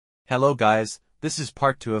Hello guys, this is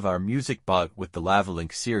part 2 of our music bot with the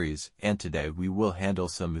Lavalink series, and today we will handle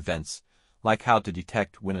some events, like how to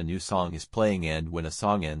detect when a new song is playing and when a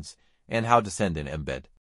song ends, and how to send an embed.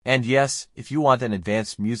 And yes, if you want an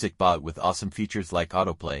advanced music bot with awesome features like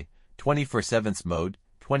autoplay, 24/7 mode,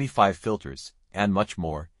 25 filters, and much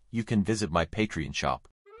more, you can visit my Patreon shop.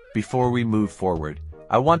 Before we move forward,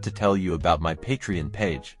 I want to tell you about my Patreon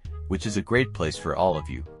page, which is a great place for all of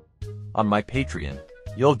you. On my Patreon,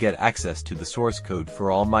 you'll get access to the source code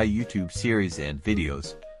for all my YouTube series and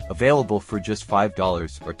videos, available for just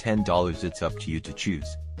 $5 or $10, it's up to you to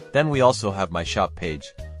choose. Then we also have my shop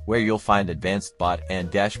page, where you'll find advanced bot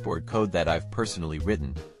and dashboard code that I've personally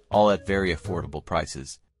written, all at very affordable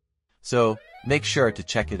prices. So, make sure to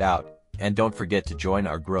check it out, and don't forget to join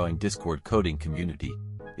our growing Discord coding community.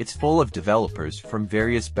 It's full of developers from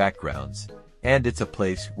various backgrounds, and it's a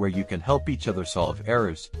place where you can help each other solve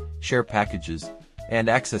errors, share packages, and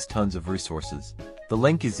access tons of resources. The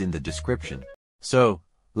link is in the description. So,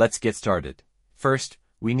 let's get started. First,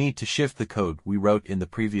 we need to shift the code we wrote in the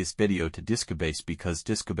previous video to Discobase because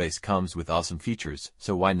Discobase comes with awesome features,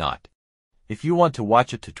 so why not? If you want to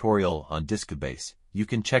watch a tutorial on Discobase, you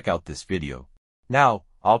can check out this video. Now,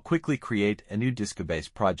 I'll quickly create a new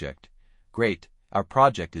Discobase project. Great, our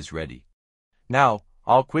project is ready. Now,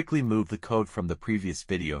 I'll quickly move the code from the previous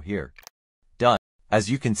video here. Done. As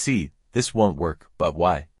you can see, this won't work, but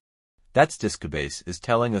why? That's Discobase is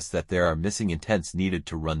telling us that there are missing intents needed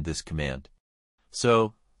to run this command.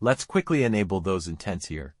 So, let's quickly enable those intents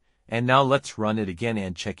here, and now let's run it again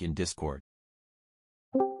and check in Discord.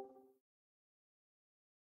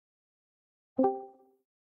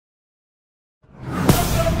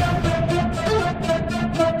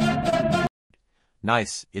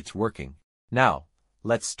 Nice, it's working. Now,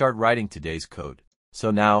 let's start writing today's code.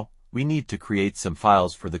 So now, we need to create some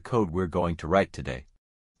files for the code we're going to write today.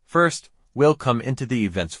 First, we'll come into the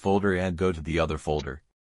events folder and go to the other folder.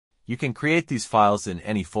 You can create these files in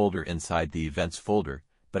any folder inside the events folder,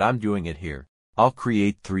 but I'm doing it here. I'll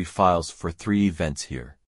create 3 files for 3 events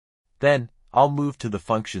here. Then, I'll move to the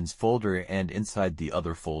functions folder and inside the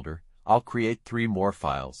other folder, I'll create 3 more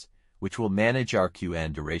files, which will manage our queue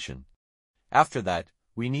and duration. After that,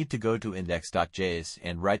 we need to go to index.js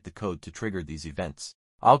and write the code to trigger these events.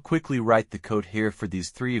 I'll quickly write the code here for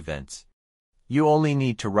these 3 events. You only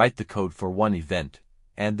need to write the code for one event,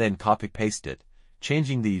 and then copy-paste it,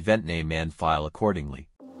 changing the event name and file accordingly.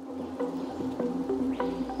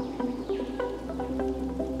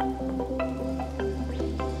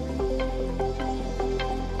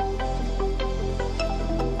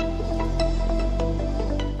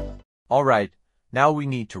 Alright, now we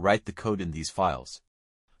need to write the code in these files.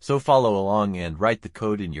 So follow along and write the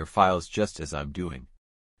code in your files just as I'm doing.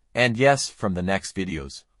 And yes, from the next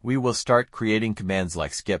videos, we will start creating commands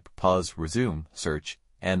like skip, pause, resume, search,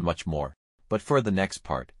 and much more. But for the next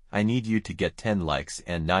part, I need you to get 10 likes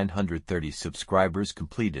and 930 subscribers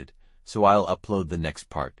completed, so I'll upload the next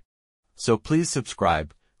part. So please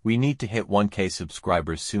subscribe, we need to hit 1K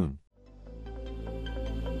subscribers soon.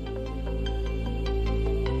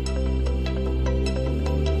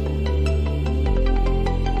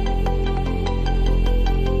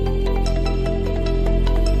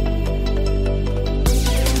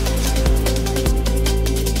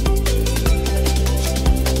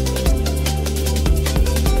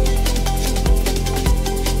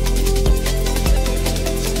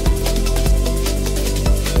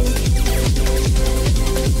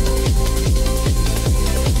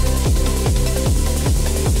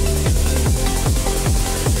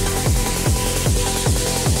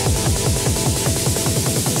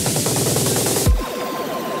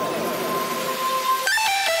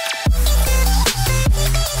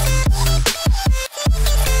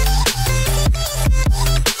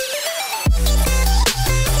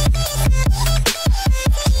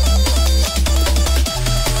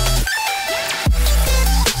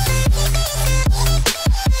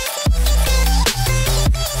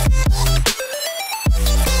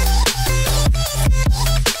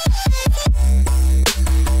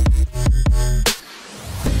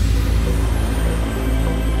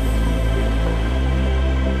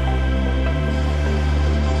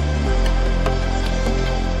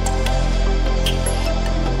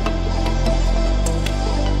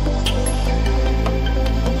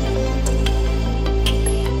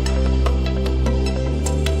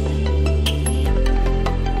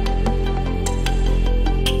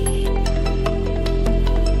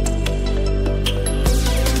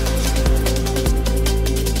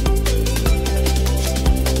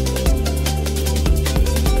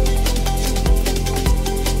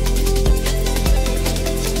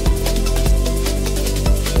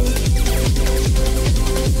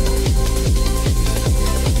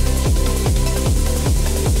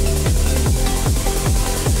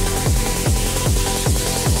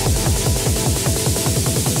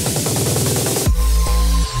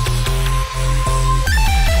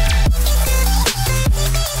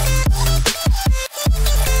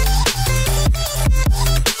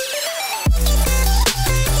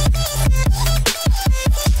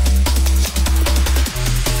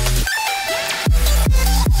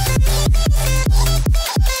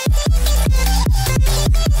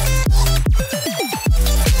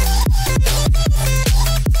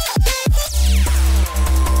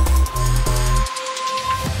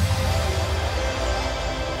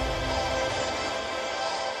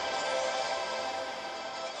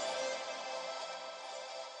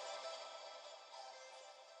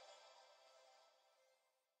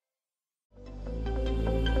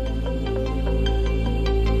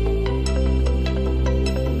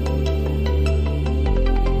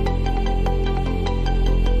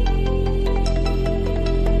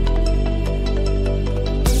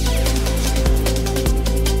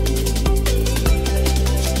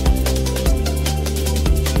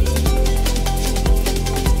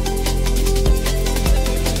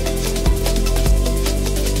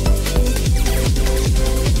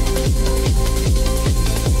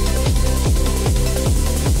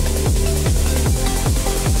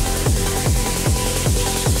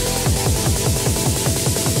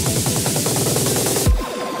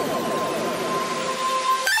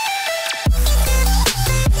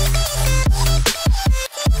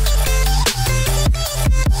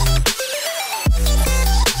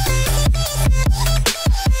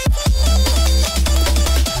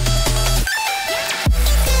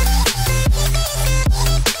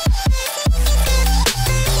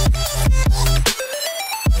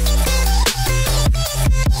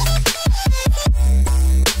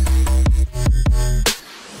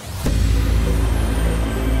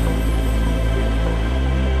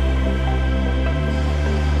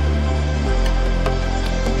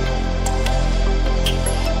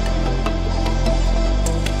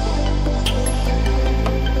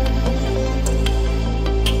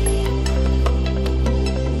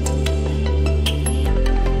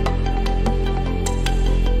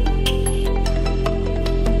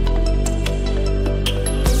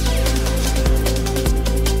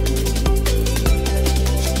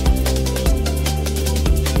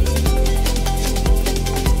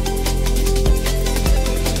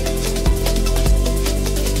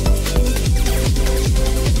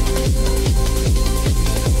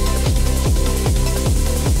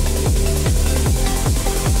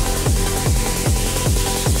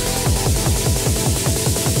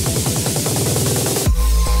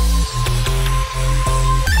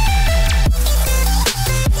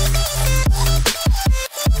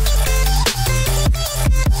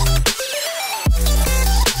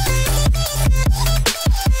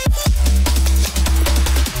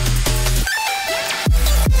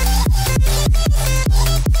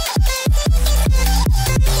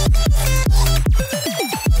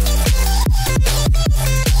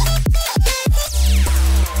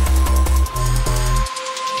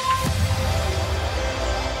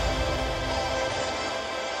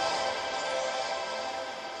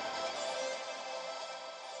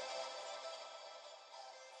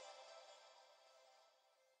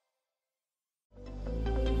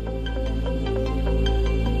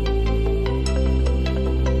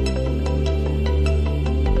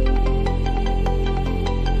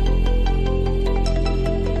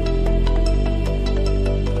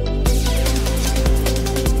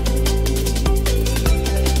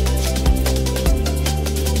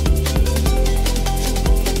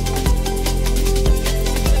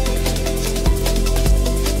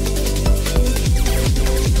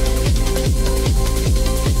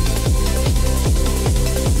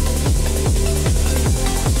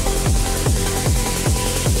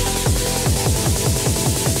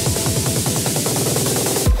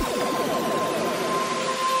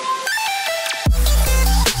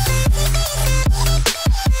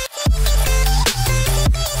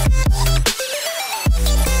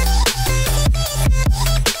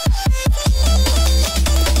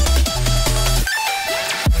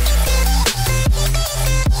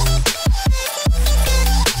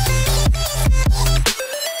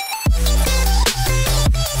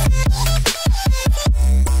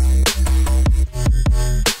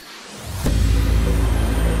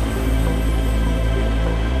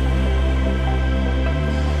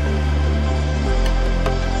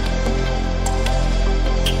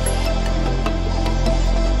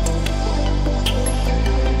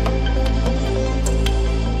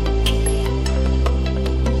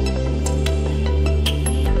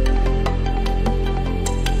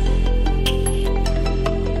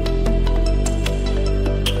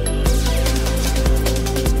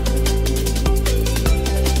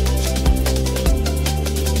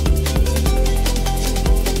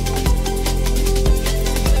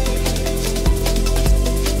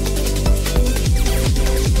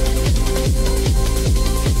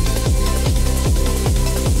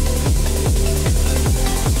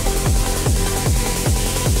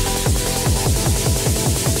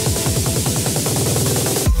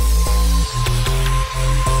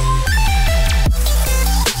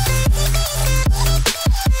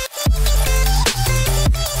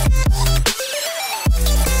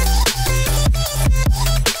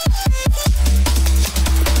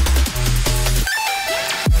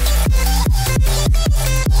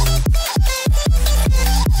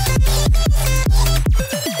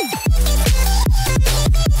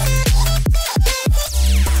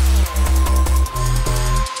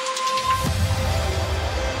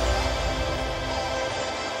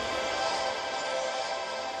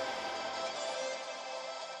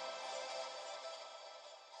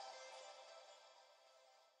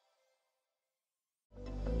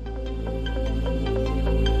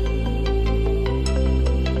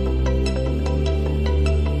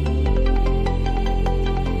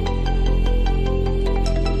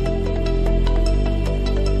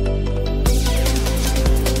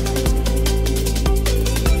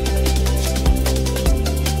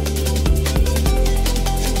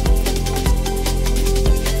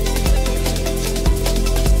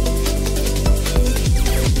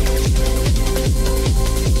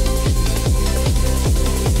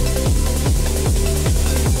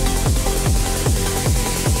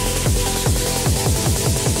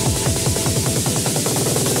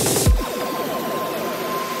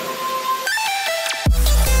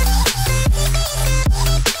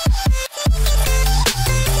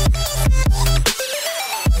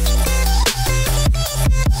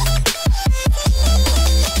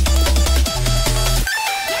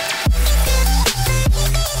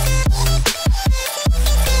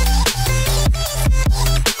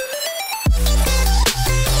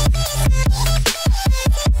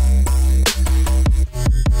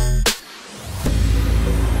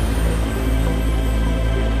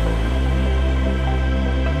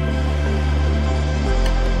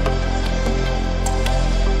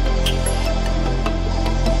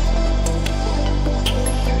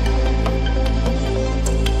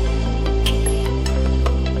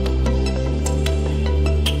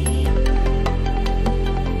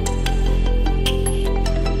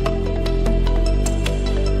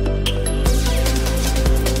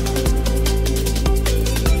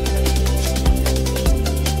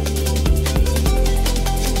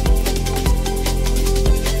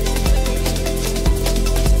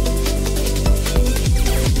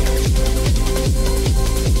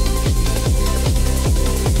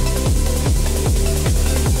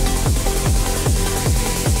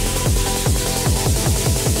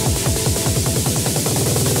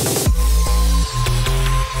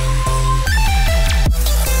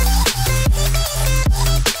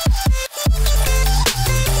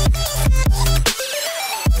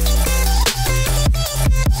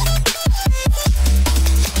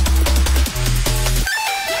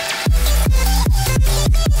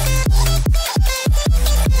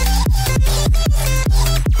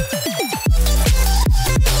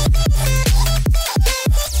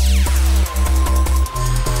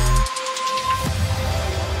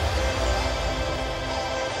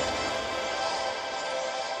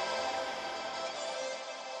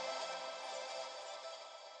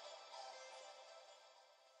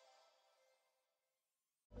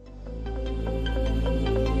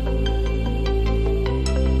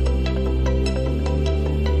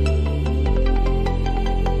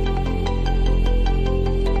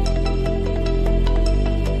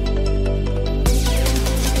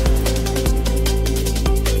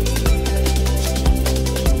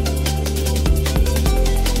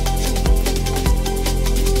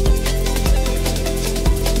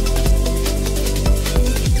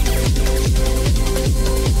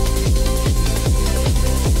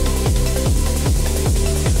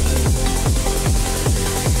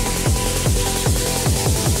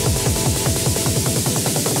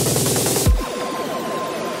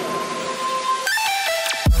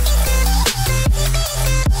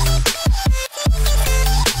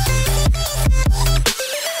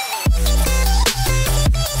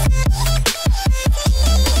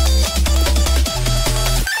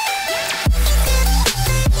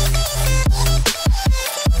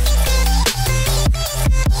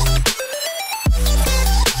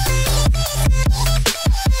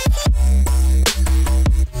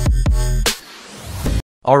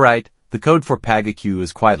 Alright, the code for PagaQ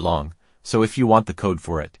is quite long, so if you want the code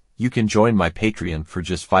for it, you can join my Patreon for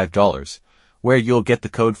just $5, where you'll get the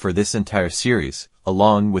code for this entire series,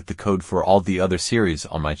 along with the code for all the other series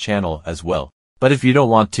on my channel as well. But if you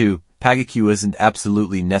don't want to, PagaQ isn't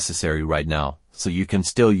absolutely necessary right now, so you can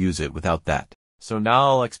still use it without that. So now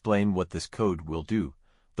I'll explain what this code will do.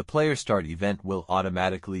 The player start event will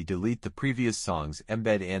automatically delete the previous song's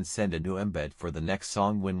embed and send a new embed for the next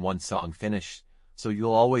song when one song finishes, so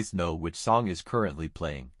you'll always know which song is currently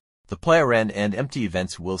playing. The player end and empty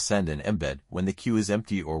events will send an embed when the queue is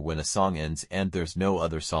empty or when a song ends and there's no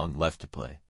other song left to play.